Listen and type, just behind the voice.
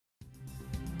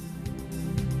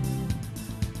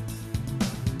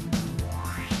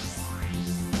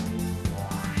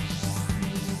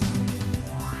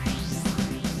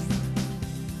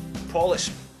Paul,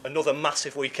 it's another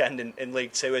massive weekend in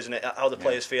League Two, isn't it? How are the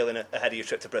players feeling ahead of your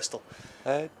trip to Bristol?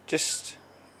 Just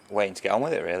waiting to get on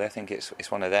with it, really. I think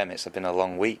it's one of them. It's been a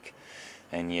long week,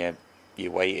 and you're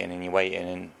waiting and you're waiting,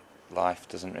 and life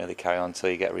doesn't really carry on until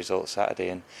you get results Saturday,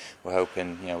 and we're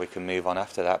hoping we can move on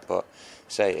after that. But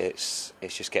it's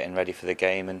just getting ready for the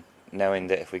game and knowing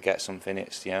that if we get something,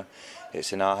 it's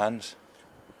in our hands.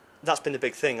 That's been the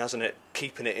big thing, hasn't it?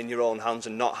 Keeping it in your own hands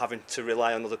and not having to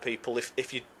rely on other people.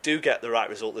 If you do get the right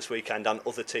result this weekend and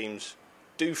other teams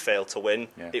do fail to win,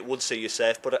 it would see you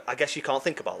safe. But I guess you can't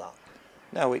think about that.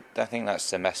 No, I think that's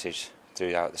the message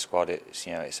throughout the squad. It's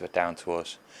down to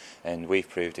us, and we've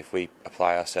proved if we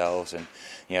apply ourselves and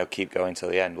keep going till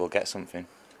the end, we'll get something.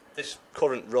 This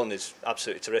current run is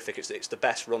absolutely terrific. It's the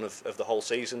best run of the whole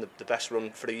season, the best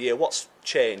run for the year. What's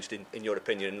changed in your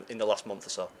opinion in the last month or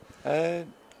so?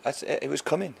 It was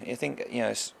coming. I think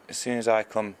as soon as I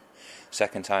come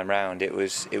second time round, it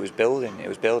was building. It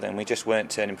was building. We just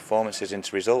weren't turning performances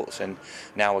into results, and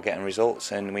now we're getting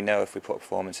results. And we know if we put a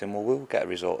performance in, we'll get a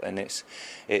result. And it's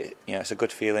a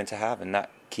good feeling to have, and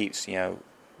that keeps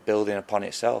building upon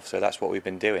itself. So that's what we've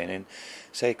been doing. And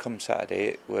say come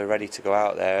Saturday, we're ready to go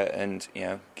out there and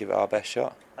give it our best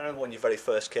shot. I remember when you very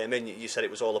first came in, you said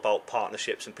it was all about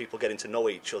partnerships and people getting to know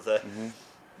each other. Mm-hmm.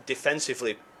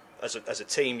 Defensively, as a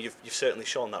team, you've certainly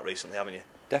shown that recently, haven't you?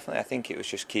 Definitely. I think it was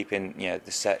just keeping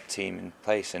the set team in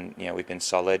place, and we've been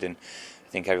solid, and I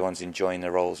think everyone's enjoying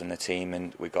their roles in the team,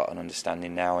 and we've got an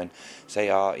understanding now. And say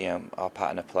our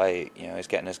pattern of play is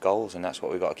getting us goals, and that's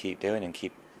what we've got to keep doing, and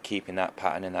keeping that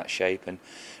pattern in that shape, and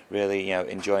really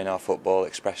enjoying our football,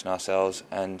 expressing ourselves,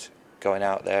 and going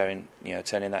out there and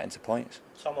turning that into points.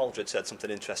 Tom Aldred said something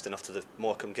interesting after the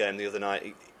Morecambe game the other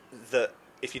night, that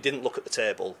if you didn't look at the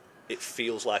table, it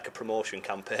feels like a promotion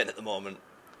campaign at the moment.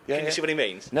 Can you see what he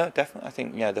means? No, definitely. I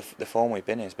think the form we've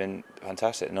been in has been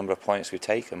fantastic. The number of points we've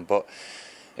taken, but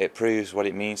it proves what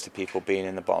it means to people being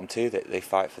in the bottom two, that they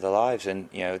fight for their lives, and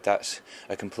that's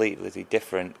a completely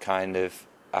different kind of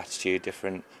attitude,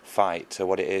 different fight to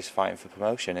what it is fighting for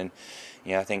promotion. And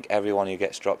I think everyone who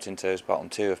gets dropped into those bottom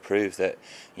two have proved that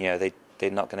they're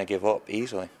not going to give up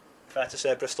easily. Fair to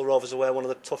say Bristol Rovers are one of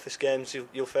the toughest games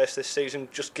you'll face this season,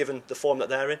 just given the form that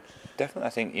they're in? Definitely. I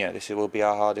think this will be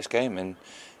our hardest game, and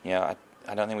I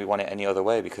don't think we want it any other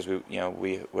way, because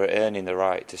we're earning the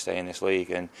right to stay in this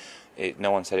league, and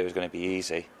no one said it was going to be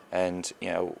easy, and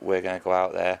we're going to go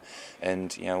out there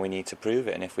and we need to prove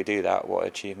it, and if we do that, what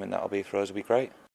achievement that'll be for us will be great.